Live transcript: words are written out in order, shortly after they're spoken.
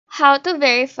How to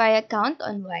verify account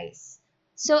on Wise.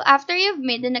 So after you've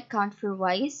made an account for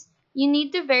Wise, you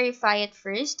need to verify it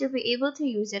first to be able to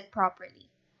use it properly.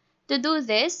 To do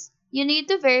this, you need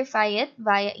to verify it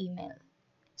via email.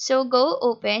 So go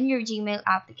open your Gmail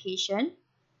application.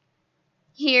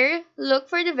 Here, look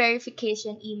for the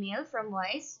verification email from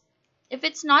Wise. If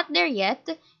it's not there yet,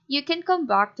 you can come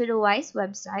back to the Wise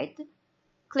website,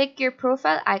 click your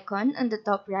profile icon on the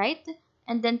top right,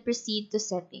 and then proceed to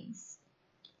settings.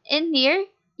 In here,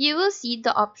 you will see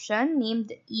the option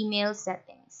named Email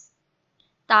Settings.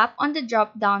 Tap on the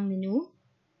drop-down menu.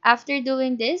 After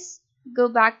doing this, go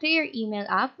back to your email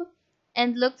app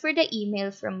and look for the email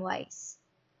from Wise.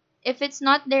 If it's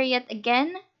not there yet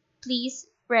again, please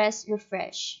press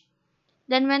refresh.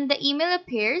 Then when the email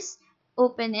appears,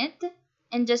 open it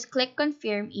and just click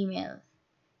Confirm Email.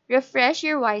 Refresh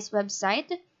your Wise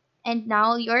website and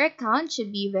now your account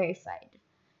should be verified.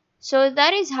 So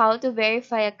that is how to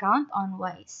verify account on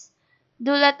Wise.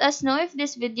 Do let us know if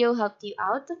this video helped you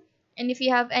out, and if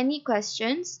you have any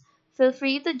questions, feel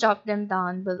free to drop them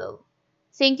down below.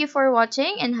 Thank you for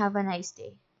watching and have a nice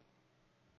day.